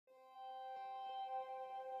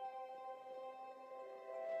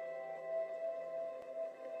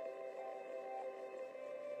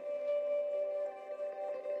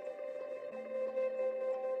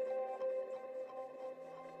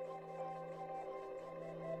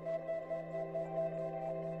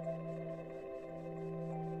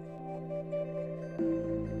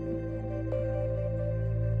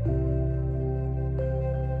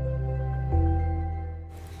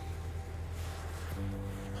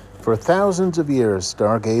For thousands of years,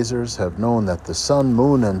 stargazers have known that the sun,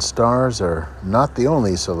 moon, and stars are not the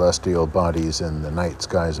only celestial bodies in the night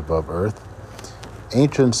skies above Earth.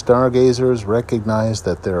 Ancient stargazers recognized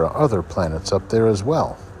that there are other planets up there as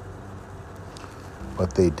well.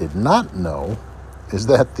 What they did not know is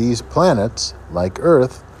that these planets, like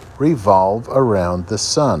Earth, revolve around the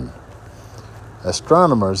sun.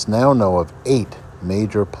 Astronomers now know of 8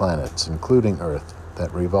 major planets, including Earth,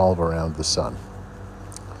 that revolve around the sun.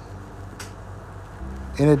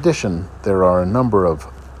 In addition, there are a number of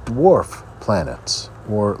dwarf planets,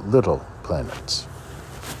 or little planets.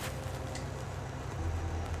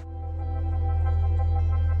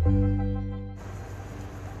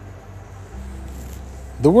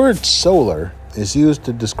 The word solar is used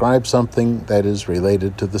to describe something that is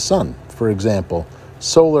related to the sun. For example,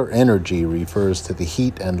 solar energy refers to the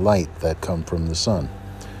heat and light that come from the sun.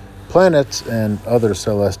 Planets and other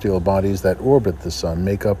celestial bodies that orbit the sun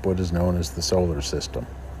make up what is known as the solar system.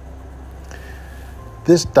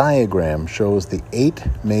 This diagram shows the 8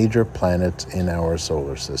 major planets in our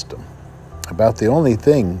solar system. About the only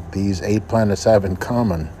thing these 8 planets have in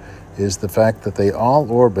common is the fact that they all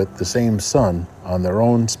orbit the same sun on their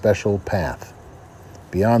own special path.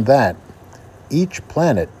 Beyond that, each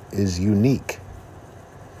planet is unique.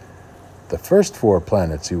 The first 4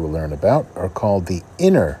 planets you will learn about are called the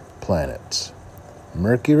inner planets: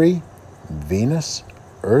 Mercury, Venus,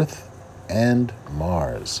 Earth, and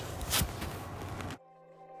Mars.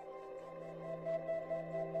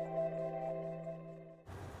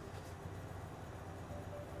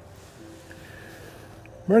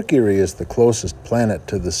 Mercury is the closest planet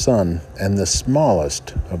to the Sun and the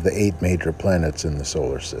smallest of the 8 major planets in the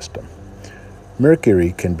solar system.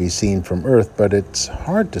 Mercury can be seen from Earth, but it's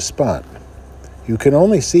hard to spot. You can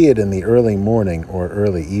only see it in the early morning or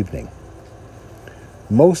early evening.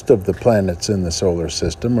 Most of the planets in the solar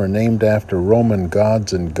system are named after Roman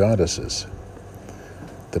gods and goddesses.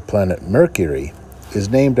 The planet Mercury is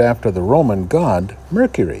named after the Roman god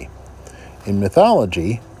Mercury. In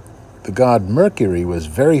mythology, the god Mercury was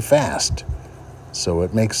very fast, so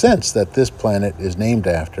it makes sense that this planet is named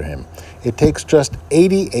after him. It takes just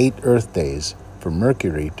 88 Earth days for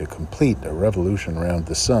Mercury to complete a revolution around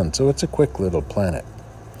the sun, so it's a quick little planet.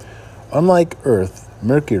 Unlike Earth,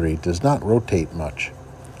 Mercury does not rotate much.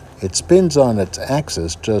 It spins on its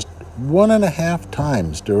axis just 1.5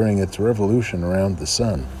 times during its revolution around the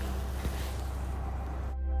sun.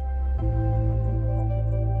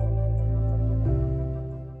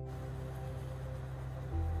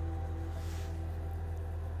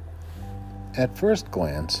 At first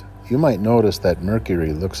glance, you might notice that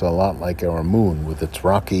Mercury looks a lot like our moon with its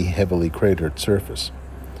rocky, heavily cratered surface.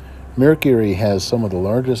 Mercury has some of the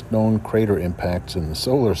largest known crater impacts in the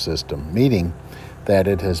solar system, meaning that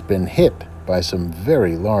it has been hit by some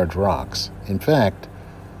very large rocks. In fact,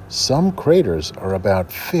 some craters are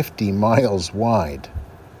about 50 miles wide.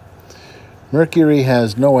 Mercury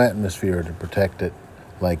has no atmosphere to protect it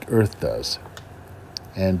like Earth does.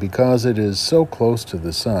 And because it is so close to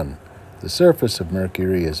the sun, the surface of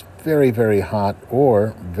Mercury is very, very hot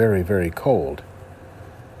or very, very cold.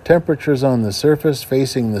 Temperatures on the surface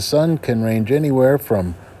facing the sun can range anywhere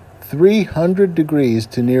from 300 degrees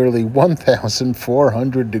to nearly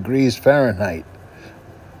 1,400 degrees Fahrenheit,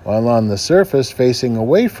 while on the surface facing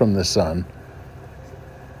away from the sun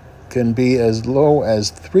can be as low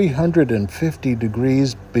as 350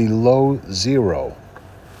 degrees below zero.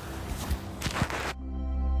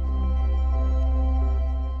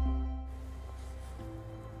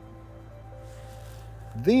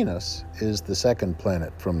 Venus is the second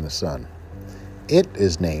planet from the Sun. It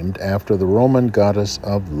is named after the Roman goddess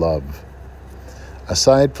of love.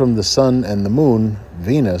 Aside from the Sun and the Moon,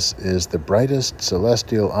 Venus is the brightest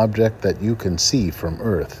celestial object that you can see from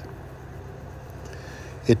Earth.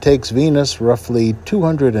 It takes Venus roughly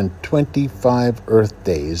 225 Earth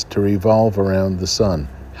days to revolve around the Sun.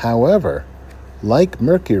 However, like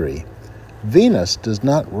Mercury, Venus does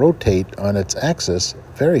not rotate on its axis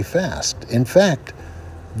very fast. In fact,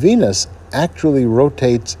 Venus actually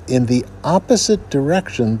rotates in the opposite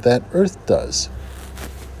direction that Earth does.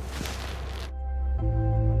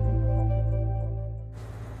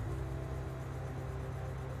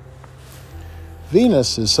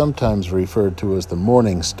 Venus is sometimes referred to as the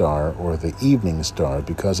morning star or the evening star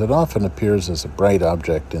because it often appears as a bright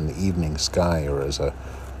object in the evening sky or as a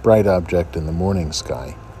bright object in the morning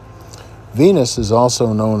sky. Venus is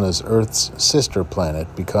also known as Earth's sister planet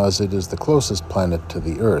because it is the closest planet to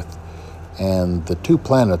the Earth, and the 2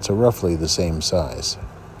 planets are roughly the same size.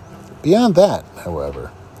 Beyond that,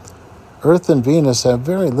 however, Earth and Venus have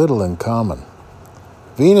very little in common.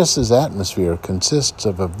 Venus's atmosphere consists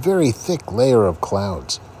of a very thick layer of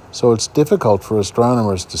clouds, so it's difficult for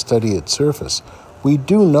astronomers to study its surface. We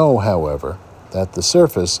do know, however, that the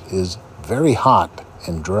surface is very hot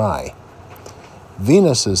and dry.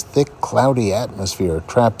 Venus's thick, cloudy atmosphere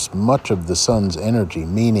traps much of the sun's energy,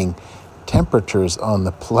 meaning temperatures on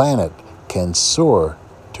the planet can soar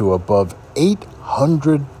to above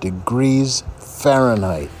 800 degrees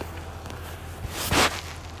Fahrenheit.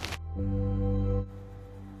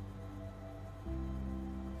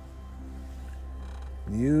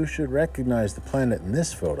 You should recognize the planet in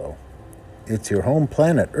this photo. It's your home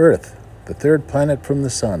planet, Earth, the third planet from the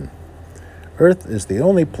Sun. Earth is the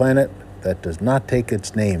only planet that does not take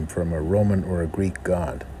its name from a Roman or a Greek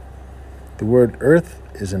god. The word Earth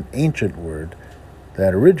is an ancient word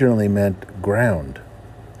that originally meant ground.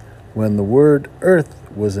 When the word Earth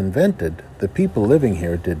was invented, the people living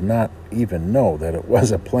here did not even know that it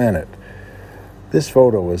was a planet. This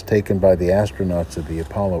photo was taken by the astronauts of the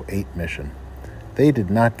Apollo 8 mission. They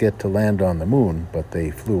did not get to land on the moon, but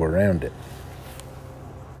they flew around it.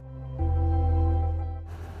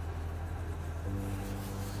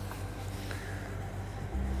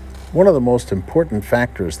 One of the most important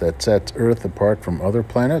factors that sets Earth apart from other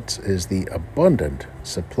planets is the abundant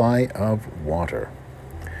supply of water.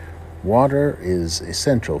 Water is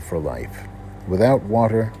essential for life. Without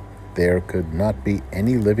water, there could not be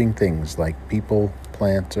any living things like people,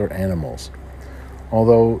 plants, or animals.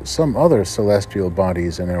 Although some other celestial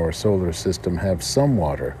bodies in our solar system have some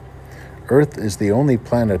water, Earth is the only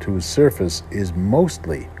planet whose surface is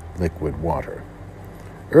mostly liquid water.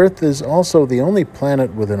 Earth is also the only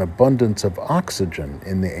planet with an abundance of oxygen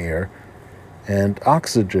in the air, and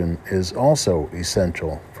oxygen is also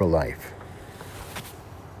essential for life.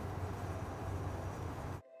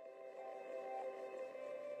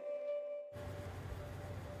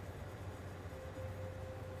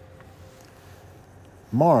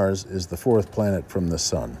 Mars is the fourth planet from the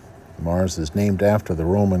Sun. Mars is named after the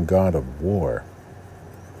Roman god of war.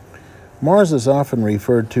 Mars is often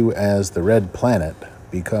referred to as the red planet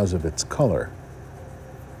because of its color.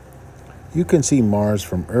 You can see Mars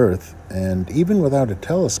from Earth, and even without a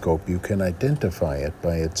telescope, you can identify it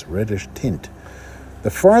by its reddish tint.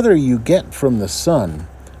 The farther you get from the Sun,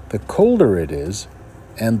 the colder it is,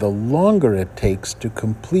 and the longer it takes to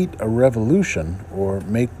complete a revolution or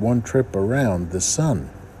make one trip around the Sun.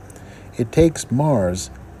 It takes Mars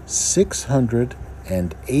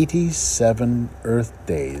 687 Earth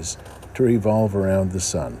days to revolve around the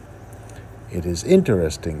Sun. It is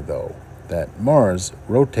interesting, though, that Mars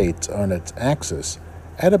rotates on its axis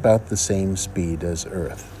at about the same speed as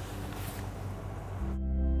Earth.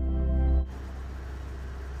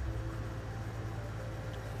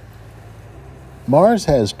 Mars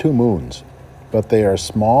has 2 moons, but they are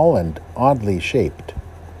small and oddly shaped.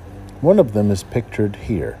 One of them is pictured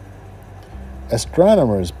here.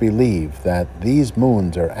 Astronomers believe that these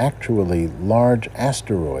moons are actually large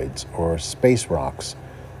asteroids or space rocks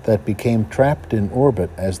that became trapped in orbit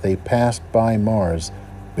as they passed by Mars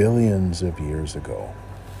billions of years ago.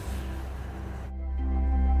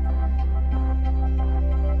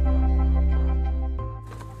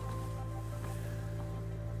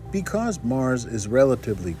 Because Mars is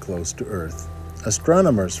relatively close to Earth,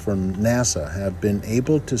 astronomers from NASA have been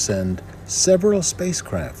able to send several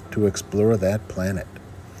spacecraft to explore that planet.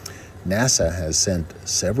 NASA has sent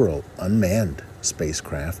several unmanned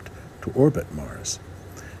spacecraft to orbit Mars.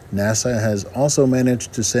 NASA has also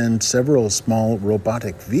managed to send several small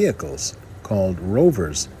robotic vehicles called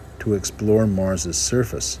rovers to explore Mars's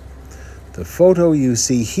surface. The photo you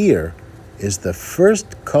see here is the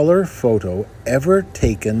first color photo ever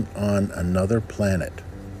taken on another planet.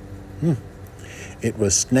 It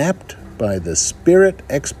was snapped by the Spirit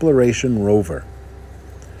Exploration rover.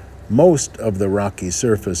 Most of the rocky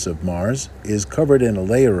surface of Mars is covered in a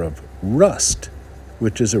layer of rust,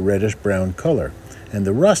 which is a reddish-brown color, and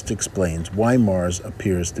the rust explains why Mars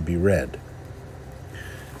appears to be red.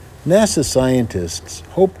 NASA scientists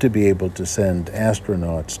hope to be able to send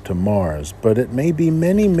astronauts to Mars, but it may be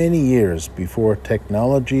many, many years before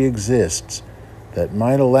technology exists that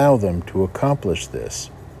might allow them to accomplish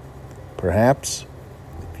this. Perhaps,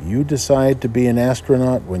 if you decide to be an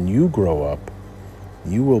astronaut when you grow up,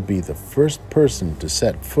 you will be the first person to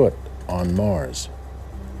set foot on Mars.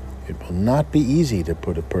 It will not be easy to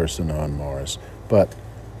put a person on Mars, but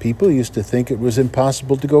people used to think it was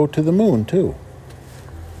impossible to go to the moon, too.